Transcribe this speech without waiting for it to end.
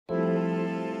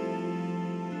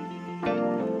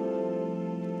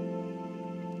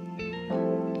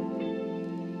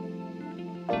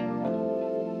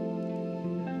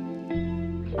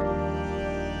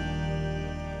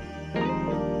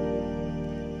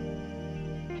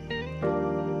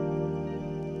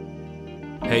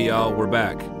Hey y'all, we're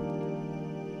back.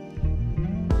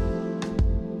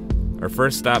 Our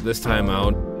first stop this time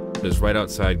out is right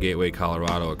outside Gateway,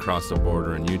 Colorado, across the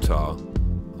border in Utah,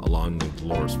 along the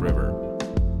Dolores River.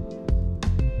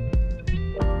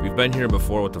 We've been here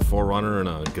before with the 4Runner and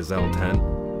a Gazelle tent.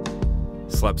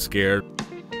 Slept scared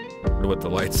with the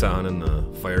lights on and the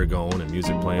fire going and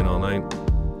music playing all night.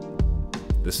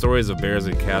 The stories of bears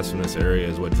and cats from this area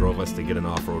is what drove us to get an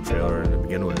off-road trailer to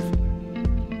begin with.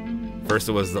 First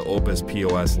it was the Opus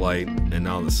POS Lite, and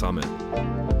now the Summit.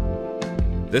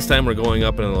 This time we're going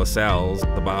up into the La Salles,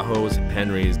 the Bajos,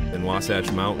 Henrys, and Wasatch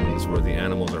Mountains where the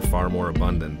animals are far more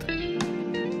abundant.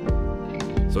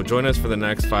 So join us for the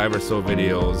next 5 or so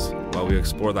videos while we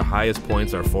explore the highest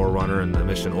points our 4Runner and the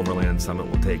Mission Overland Summit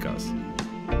will take us.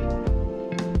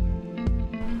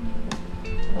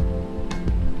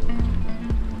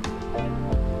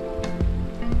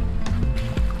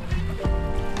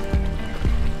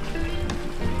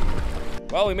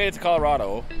 Well, we made it to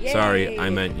Colorado. Yay. Sorry, I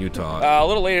meant Utah. A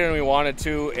little later than we wanted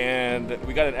to, and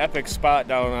we got an epic spot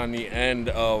down on the end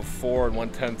of 4 and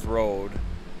 1/10 road.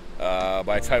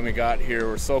 By the time we got here,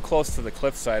 we're so close to the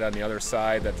cliffside on the other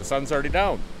side that the sun's already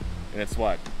down. And it's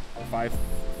what, 5?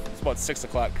 It's about 6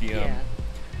 o'clock p.m. Yeah.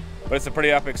 But it's a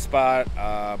pretty epic spot.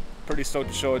 Pretty stoked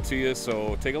to show it to you,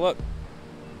 so take a look.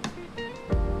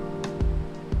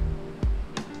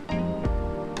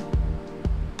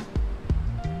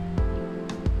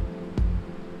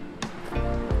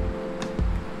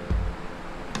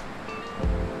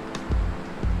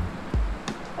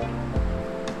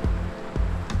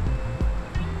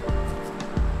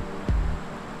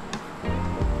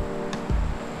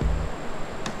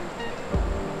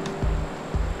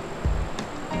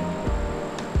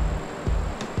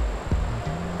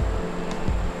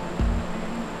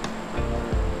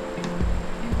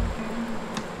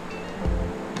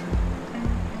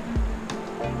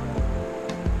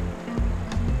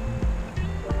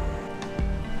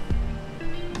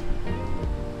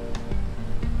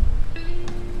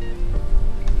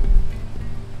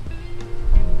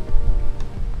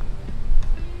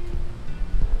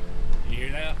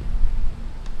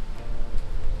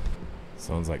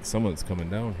 Sounds like someone's coming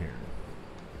down here.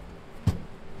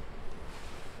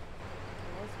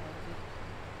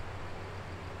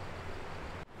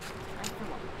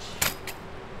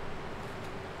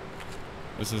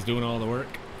 This is doing all the work.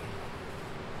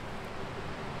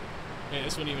 Hey,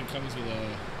 this one even comes with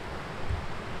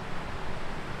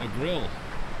a grill.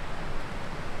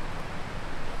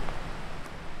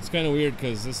 It's kind of weird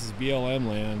because this is BLM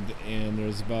land and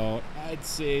there's about, I'd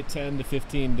say, 10 to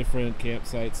 15 different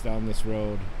campsites down this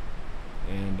road.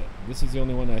 And this is the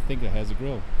only one I think that has a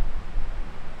grill.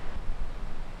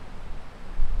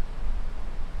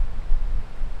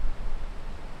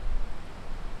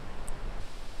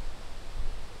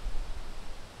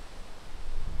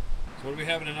 So what are we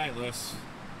having tonight, Liz?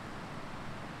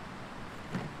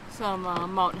 Some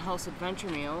Mountain House adventure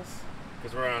meals.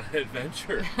 Because we're on an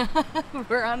adventure.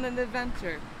 We're on an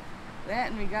adventure. That,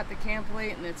 and we got the camp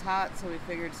late and it's hot, so we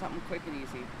figured something quick and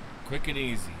easy. Quick and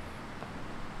easy.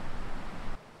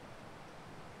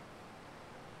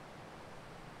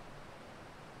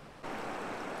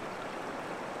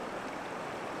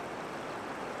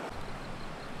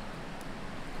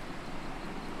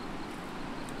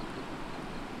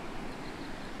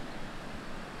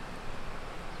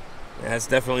 That's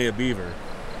definitely a beaver.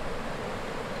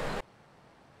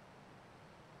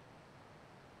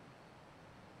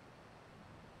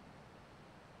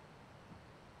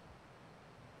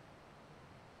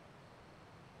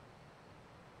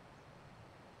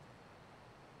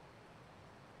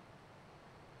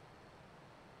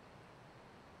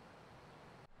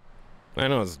 I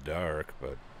know it's dark,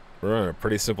 but we're on a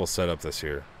pretty simple setup this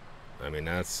year. I mean,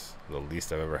 that's the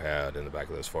least I've ever had in the back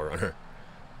of this 4Runner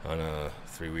on a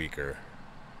 3-weeker.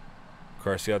 Of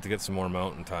course, you have to get some more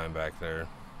mountain time back there.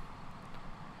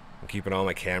 I'm keeping all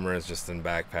my cameras just in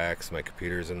backpacks, my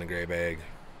computer's in the gray bag.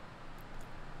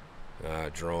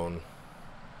 Drone.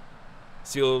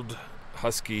 Sealed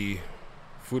Husky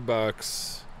food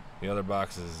box. The other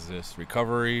box is this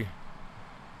recovery.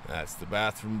 That's the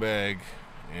bathroom bag.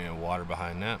 And water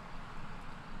behind that.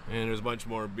 And there's a bunch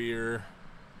more beer.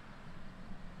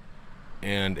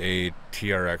 And a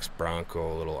TRX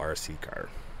Bronco little RC car.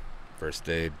 First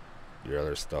aid, your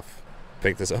other stuff.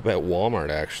 Picked this up at Walmart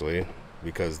actually,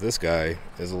 because this guy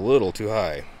is a little too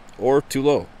high. Or too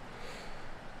low.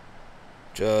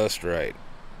 Just right.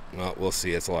 Well, we'll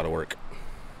see, it's a lot of work.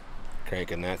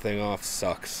 Cranking that thing off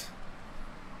sucks.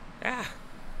 Ah.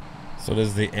 So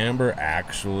does the amber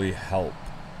actually help?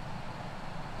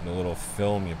 The little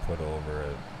film you put over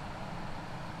it.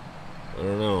 I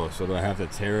don't know. So do I have to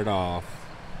tear it off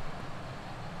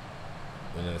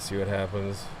and then see what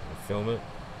happens and film it?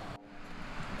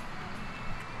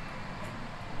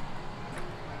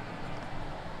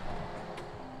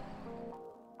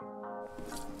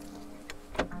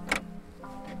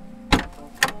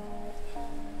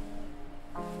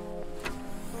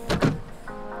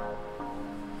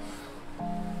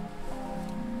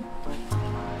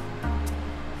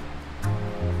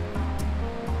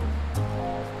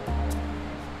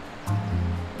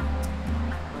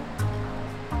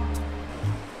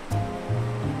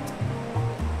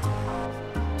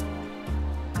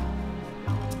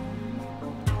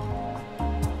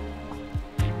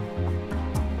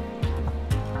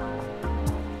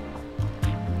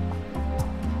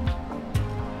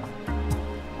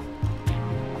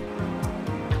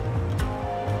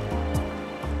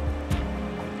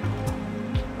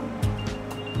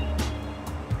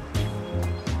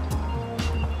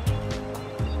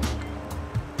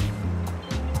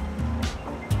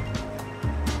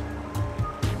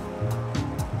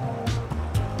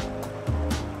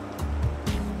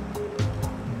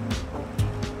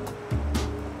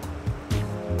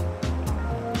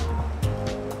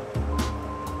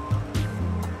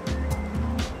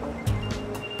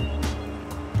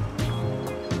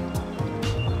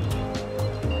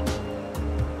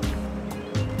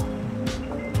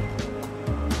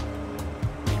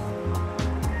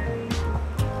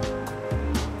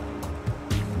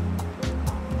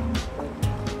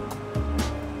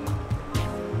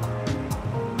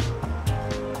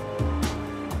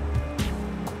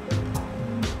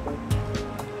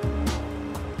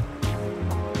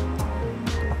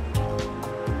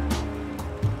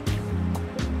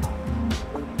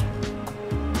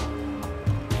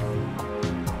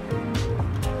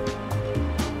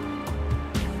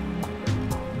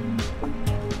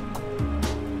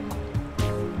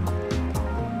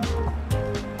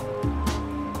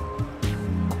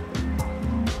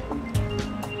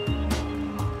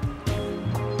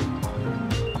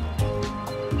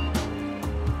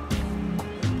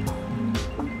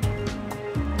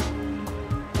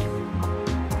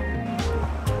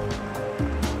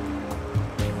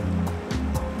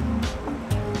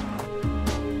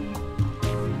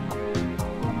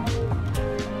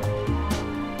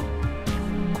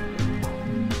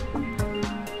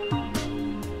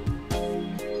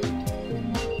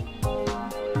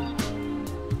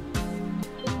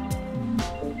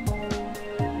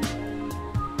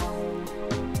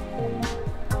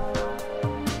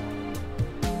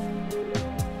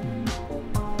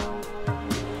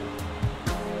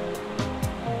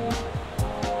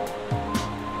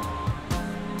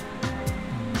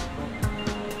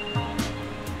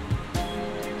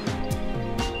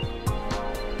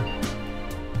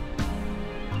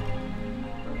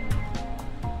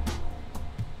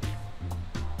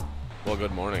 Well,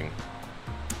 good morning.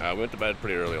 We went to bed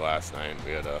pretty early last night.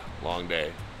 We had a long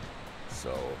day.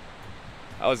 So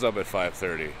I was up at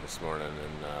 5:30 this morning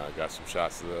and got some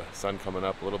shots of the sun coming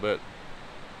up a little bit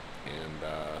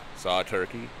and saw a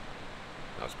turkey.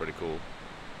 That was pretty cool.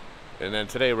 And then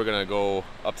today we're going to go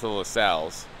up to the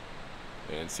LaSalle's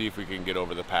and see if we can get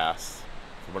over the pass.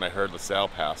 From what I heard, LaSalle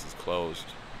Pass is closed.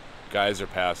 Geyser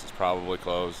Pass is probably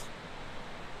closed.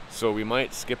 So we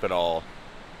might skip it all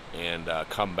and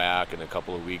come back in a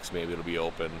couple of weeks. Maybe it'll be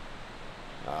open.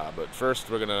 But first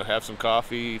we're gonna have some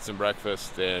coffee, eat some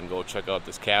breakfast, and go check out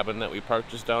this cabin that we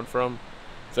parked just down from.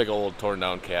 It's like an old torn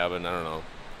down cabin. I don't know.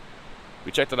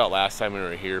 We checked it out last time we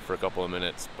were here for a couple of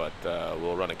minutes, but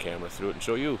we'll run a camera through it and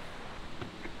show you.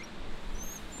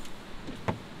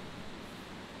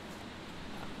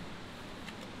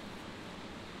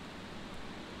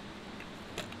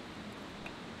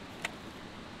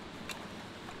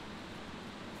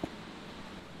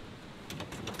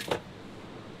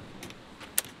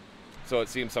 So it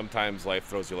seems sometimes life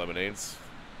throws you lemonades.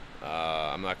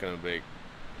 I'm not gonna make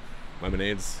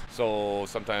lemonades. So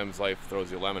sometimes life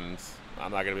throws you lemons.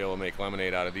 I'm not gonna be able to make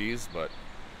lemonade out of these, but it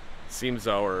seems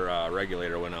our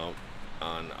regulator went out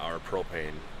on our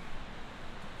propane.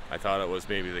 I thought it was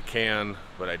maybe the can,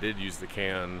 but I did use the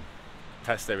can,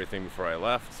 test everything before I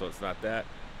left, so it's not that.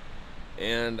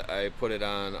 And I put it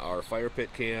on our fire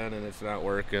pit can and it's not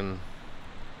working.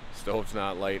 Stove's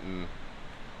not lighting.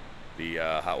 The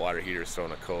hot water heater is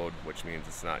throwing a code, which means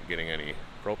it's not getting any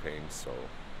propane. So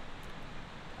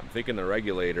I'm thinking the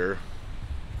regulator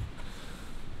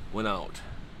went out.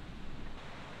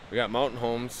 We got mountain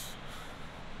homes.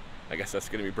 I guess that's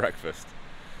gonna be breakfast.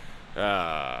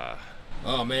 Oh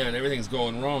man, everything's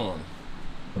going wrong.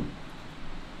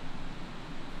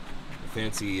 The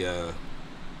fancy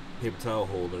paper towel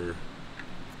holder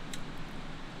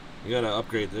You gotta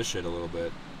upgrade this shit a little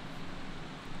bit.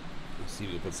 Let's see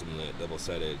if we can put some of that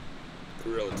double-sided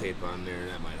Gorilla Tape on there.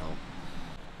 That might help.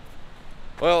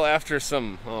 Well, after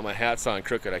some, oh, my hat's on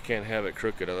crooked. I can't have it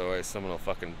crooked, otherwise someone will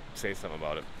fucking say something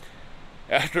about it.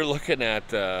 After looking at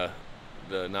the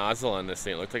nozzle on this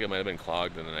thing, it looked like it might have been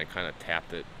clogged, and then I kind of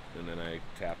tapped it, and then I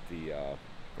tapped the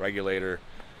regulator,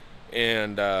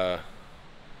 and I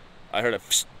heard a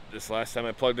psst this last time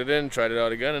I plugged it in, tried it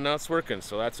out again, and now it's working,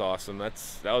 so that's awesome. That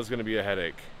was going to be a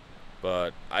headache,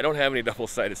 but I don't have any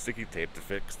double-sided sticky tape to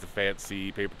fix the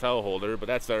fancy paper towel holder, but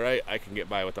that's all right. I can get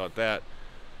by without that.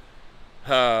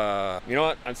 You know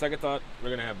what? On second thought, we're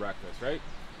going to have breakfast, right?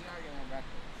 We are gonna have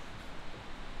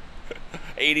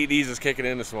breakfast. ADDs is kicking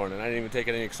in this morning. I didn't even take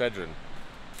any Excedrin.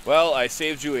 Well, I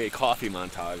saved you a coffee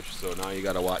montage, so now you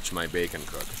got to watch my bacon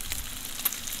cook.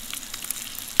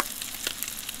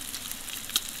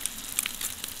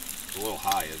 It's a little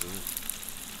high, isn't it?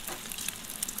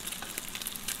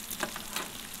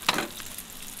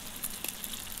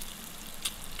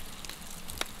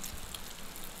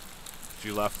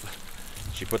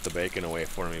 She put the bacon away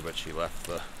for me, but she left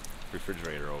the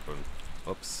refrigerator open.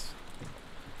 Oops.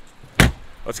 Well,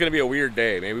 it's going to be a weird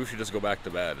day. Maybe we should just go back to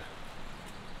bed.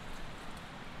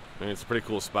 I mean, it's a pretty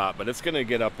cool spot, but it's going to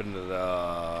get up into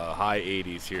the high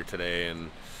 80s here today. And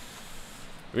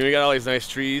I mean, we got all these nice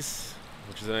trees,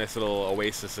 which is a nice little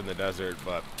oasis in the desert,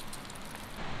 but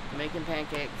Making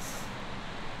pancakes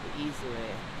the easy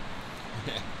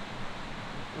way.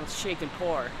 Let's shake and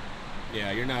pour.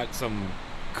 yeah, you're not some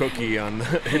cookie in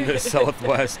the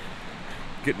Southwest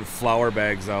getting flour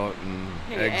bags out and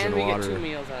Hey, eggs and and we water. get 2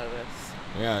 meals out of this,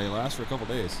 Yeah, they last for a couple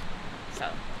days. so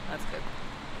that's good.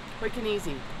 Quick and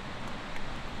easy.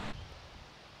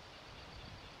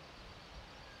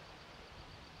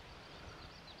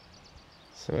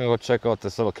 So I'm gonna go check out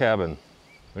this little cabin.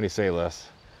 What do you say, Les?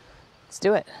 Let's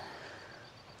do it.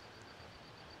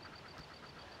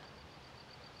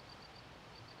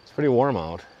 It's pretty warm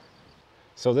out.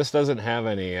 So this doesn't have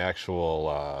any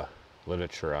actual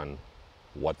literature on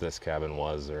what this cabin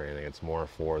was or anything. It's more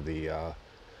for the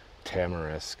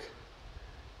tamarisk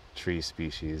tree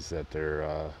species that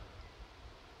they're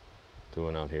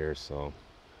doing out here. So,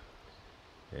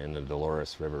 and the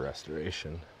Dolores River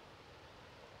restoration.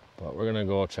 But we're gonna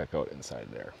go check out inside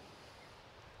there.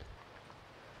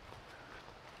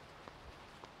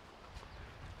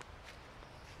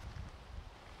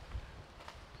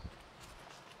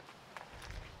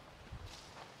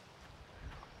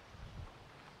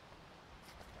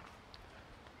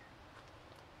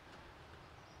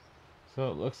 So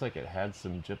it looks like it had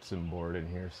some gypsum board in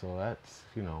here, so that's,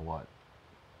 you know what,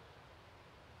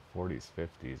 40s,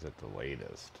 50s at the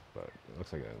latest, but it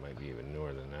looks like it might be even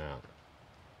newer than that.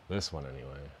 This one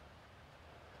anyway.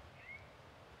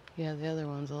 Yeah, the other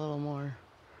one's a little more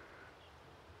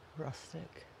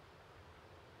rustic.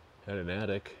 Had an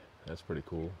attic, that's pretty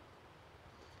cool.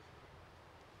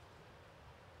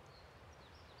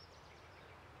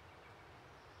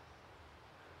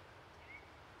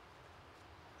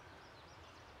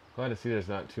 Glad to see there's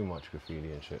not too much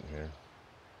graffiti and shit in here.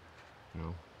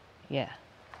 No? Yeah.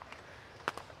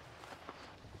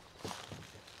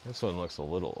 This one looks a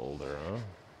little older, huh?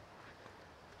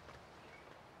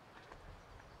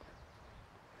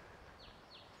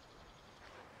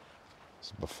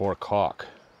 It's before caulk.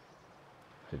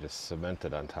 They just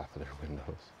cemented on top of their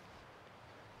windows.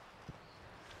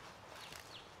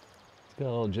 It's got a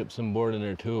little gypsum board in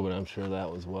there too, but I'm sure that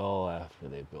was well after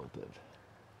they built it.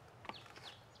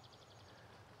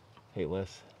 Hey,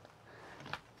 Liz.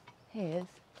 Hey, Iz.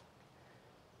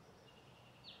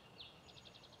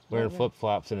 Wearing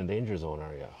flip-flops in a danger zone,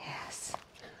 are you? Yes.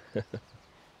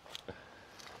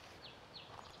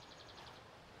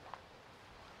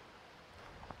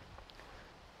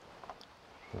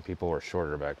 People were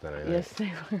shorter back then, I think. Yes,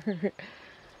 they were.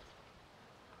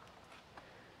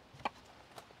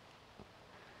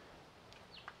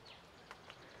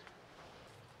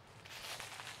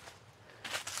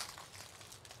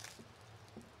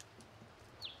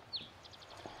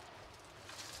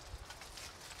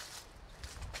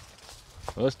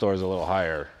 Well, this door's a little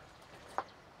higher,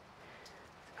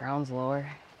 Ground's lower.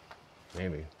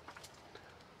 maybe.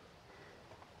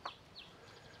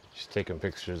 She's taking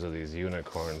pictures of these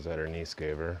unicorns that her niece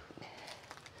gave her.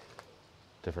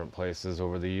 Different places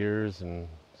over the years and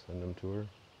send them to her.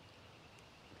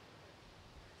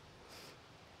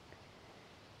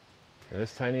 And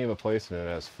it's tiny of a place and it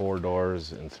has 4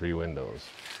 doors and 3 windows.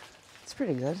 It's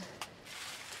pretty good.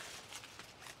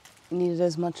 He needed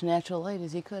as much natural light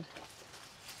as he could.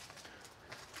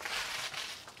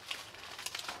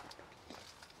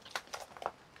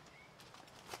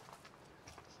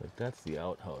 So But that's the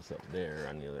outhouse up there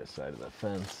on the other side of the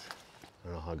fence. I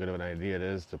don't know how good of an idea it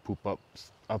is to poop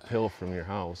uphill from your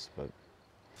house, but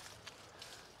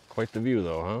quite the view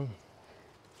though, huh?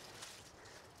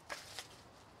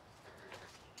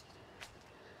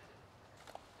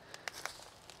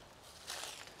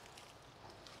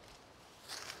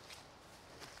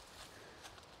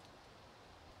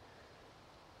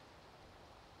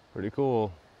 Pretty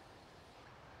cool.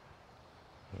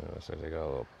 Looks like they got a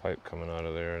little pipe coming out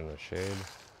of there in the shade.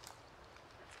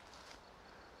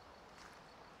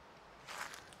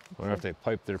 I wonder if they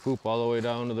pipe their poop all the way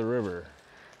down to the river.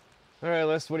 All right,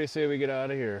 Les, what do you say we get out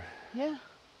of here? Yeah,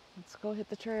 let's go hit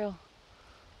the trail.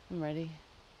 I'm ready.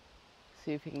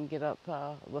 See if we can get up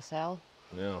LaSalle.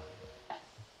 Yeah.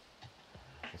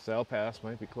 LaSalle Pass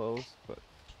might be closed, but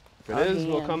if it is,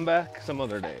 we'll come back some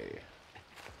other day.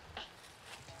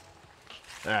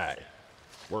 All right,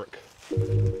 work.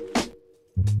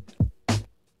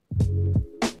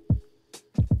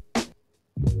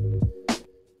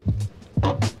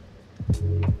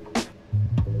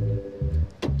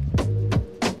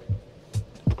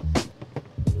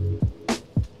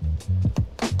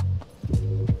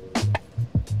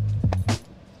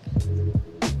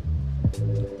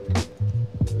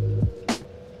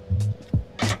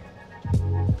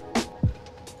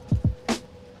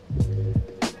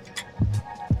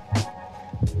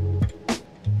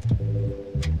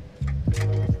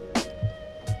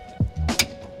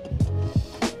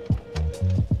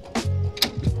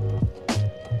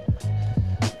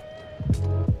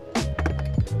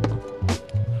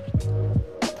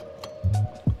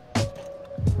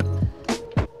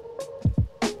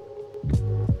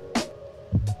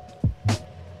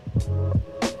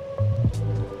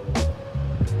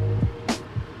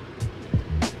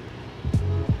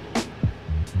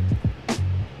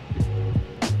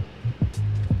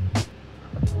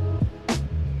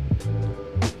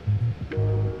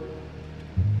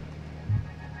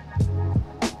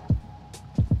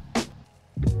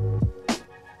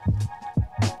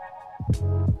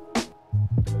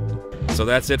 So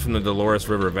that's it from the Dolores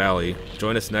River Valley.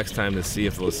 Join us next time to see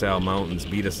if the LaSalle Mountains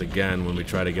beat us again when we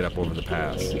try to get up over the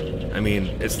pass. I mean,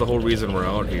 it's the whole reason we're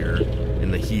out here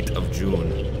in the heat of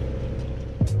June.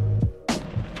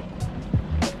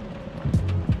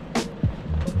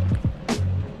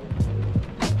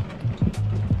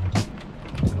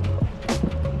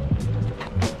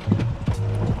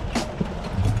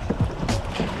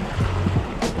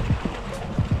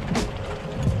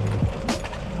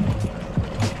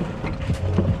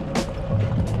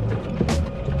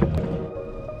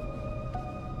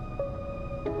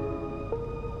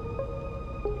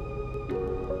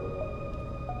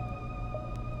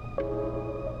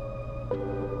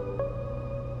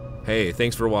 Hey,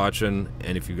 thanks for watching,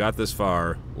 and if you got this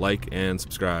far, like and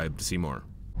subscribe to see more.